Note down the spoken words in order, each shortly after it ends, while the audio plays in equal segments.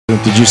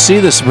Did you see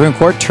the Supreme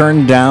Court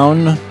turn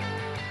down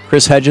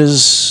Chris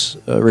Hedges'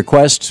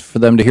 request for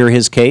them to hear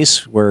his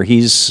case, where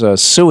he's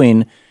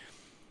suing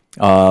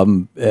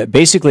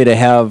basically to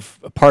have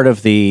part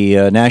of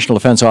the National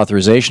Defense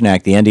Authorization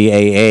Act, the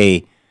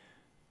NDAA,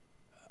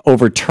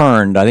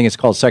 overturned? I think it's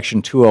called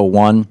Section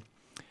 201.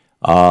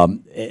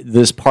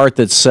 This part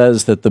that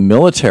says that the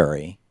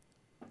military,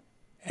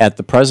 at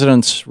the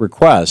president's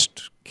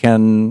request,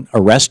 can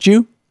arrest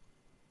you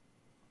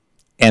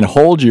and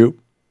hold you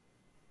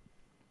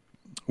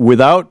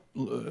without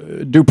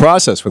due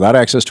process, without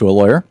access to a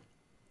lawyer,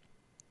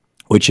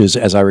 which is,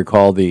 as I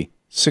recall, the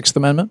Sixth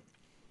Amendment,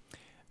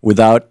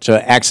 without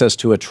access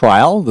to a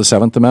trial, the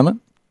Seventh Amendment,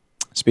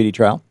 speedy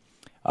trial,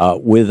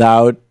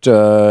 without,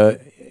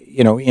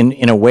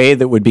 in a way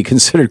that would be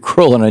considered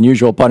cruel and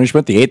unusual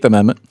punishment, the Eighth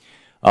Amendment,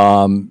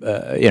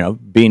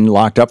 being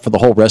locked up for the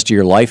whole rest of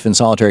your life in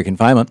solitary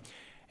confinement.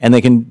 And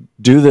they can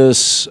do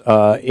this,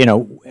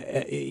 and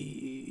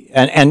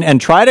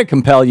try to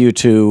compel you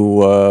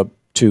to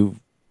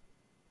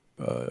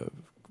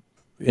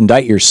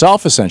indict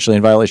yourself, essentially,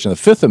 in violation of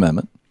the Fifth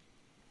Amendment,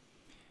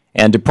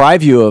 and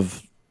deprive you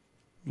of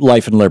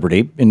life and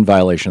liberty in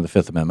violation of the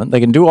Fifth Amendment. They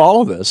can do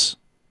all of this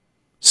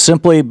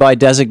simply by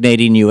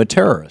designating you a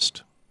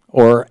terrorist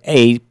or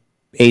a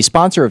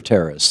sponsor of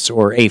terrorists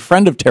or a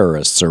friend of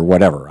terrorists or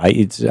whatever.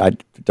 I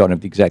don't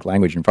have the exact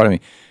language in front of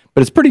me, but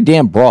it's pretty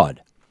damn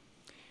broad.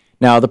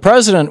 Now, the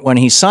president, when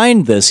he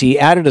signed this, he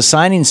added a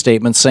signing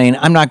statement saying,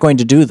 "I'm not going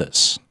to do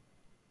this."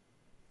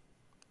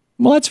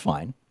 Well, that's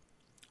fine.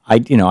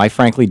 I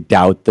frankly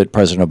doubt that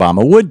President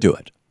Obama would do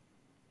it.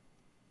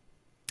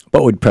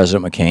 But would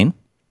President McCain?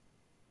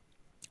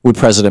 Would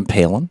President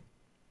Palin?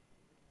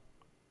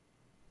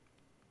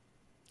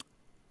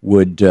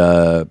 Would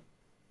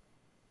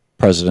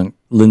President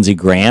Lindsey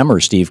Graham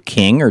or Steve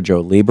King or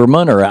Joe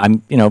Lieberman? Or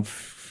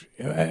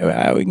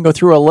we can go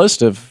through a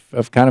list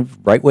of kind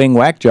of right-wing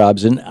whack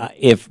jobs. And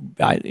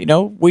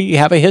we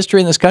have a history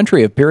in this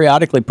country of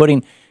periodically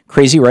putting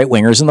crazy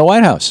right-wingers in the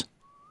White House.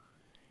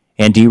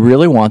 And do you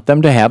really want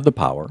them to have the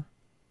power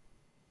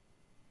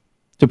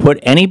to put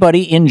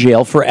anybody in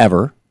jail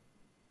forever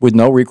with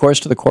no recourse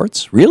to the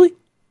courts? Really?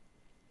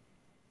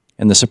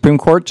 And the Supreme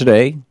Court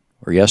today,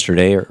 or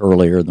yesterday, or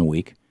earlier in the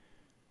week,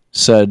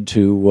 said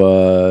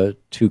to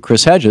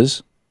Chris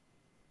Hedges,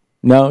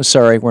 "No,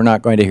 sorry, we're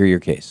not going to hear your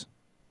case.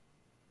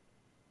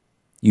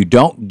 You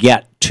don't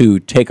get to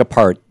take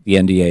apart the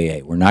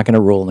NDAA. We're not going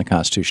to rule on the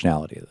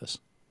constitutionality of this."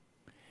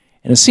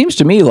 And it seems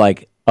to me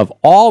like, of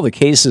all the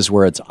cases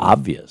where it's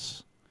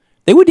obvious,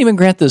 they wouldn't even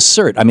grant this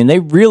cert. I mean, they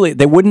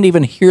wouldn't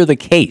even hear the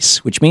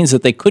case, which means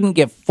that they couldn't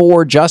get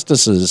 4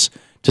 justices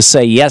to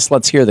say, yes,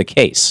 let's hear the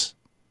case.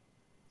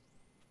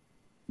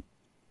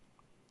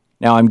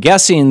 Now, I'm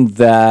guessing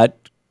that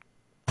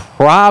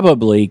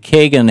probably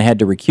Kagan had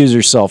to recuse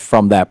herself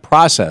from that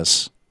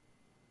process,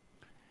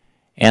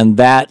 and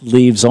that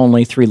leaves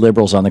only 3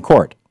 liberals on the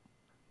court.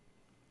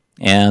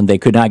 And they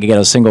could not get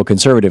a single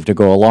conservative to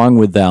go along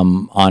with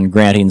them on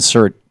granting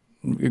cert.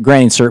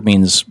 Granting cert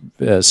means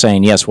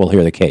saying, yes, we'll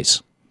hear the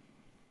case.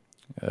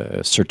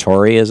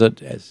 Certiorari, is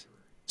it?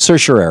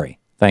 Certiorari.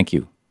 Thank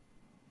you.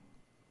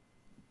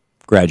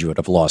 Graduate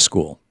of law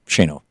school,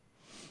 Shano.